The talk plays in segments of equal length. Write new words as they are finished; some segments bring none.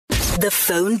The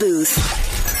phone booth.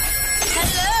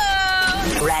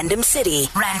 Hello. Random city,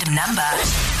 random number.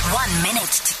 1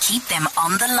 minute to keep them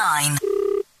on the line.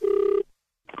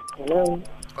 Hello.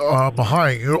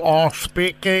 Hi, you are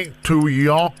speaking to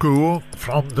Yaku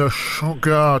from the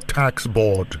Sugar Tax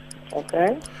Board.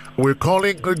 Okay. We're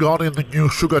calling regarding the new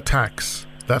sugar tax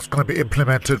that's going to be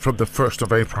implemented from the 1st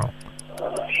of April.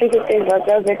 Sugar tax, what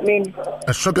does that mean?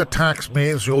 A sugar tax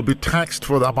means you'll be taxed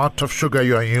for the amount of sugar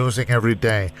you're using every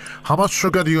day. How much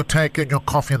sugar do you take in your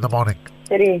coffee in the morning?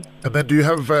 3. And then do you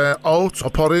have oats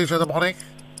or porridge in the morning?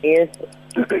 Yes.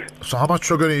 So how much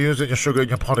sugar do you use in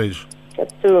your porridge?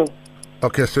 That's 2.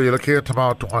 Okay, so you're looking at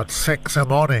about, 6 in the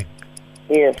morning?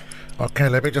 Yes. Okay,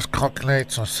 let me just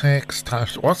calculate. So 6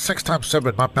 times... What's 6 times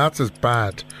 7? My maths is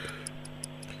bad.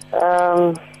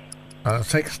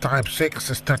 6 times 6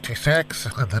 is 36,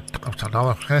 and then comes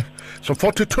another... Okay. So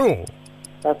 42.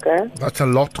 Okay. That's a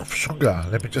lot of sugar.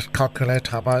 Let me just calculate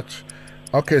how much.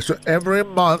 Okay, so every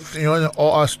month you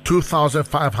owe us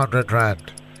 2,500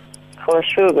 rand. For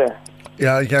sugar.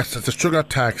 Yeah, yes, it's a sugar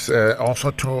tax, also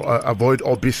to avoid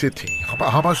obesity.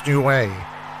 How much do you weigh?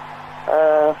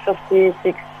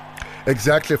 56.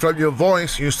 Exactly. From your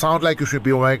voice, you sound like you should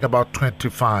be weighing about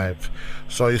 25.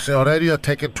 So you see, already you're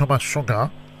taking too much sugar.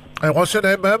 And what's your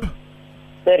name, ma'am?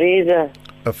 Teresa.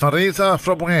 Fariza,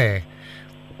 from where?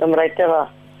 From Raitava.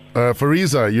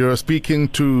 Fariza, you're speaking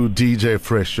to DJ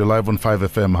Fresh. You're live on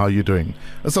 5FM. How are you doing?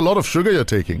 That's a lot of sugar you're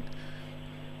taking.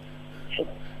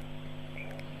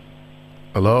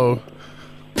 Hello?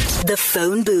 The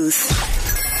phone booth.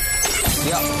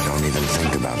 Don't even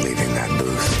think about leaving that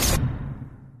booth.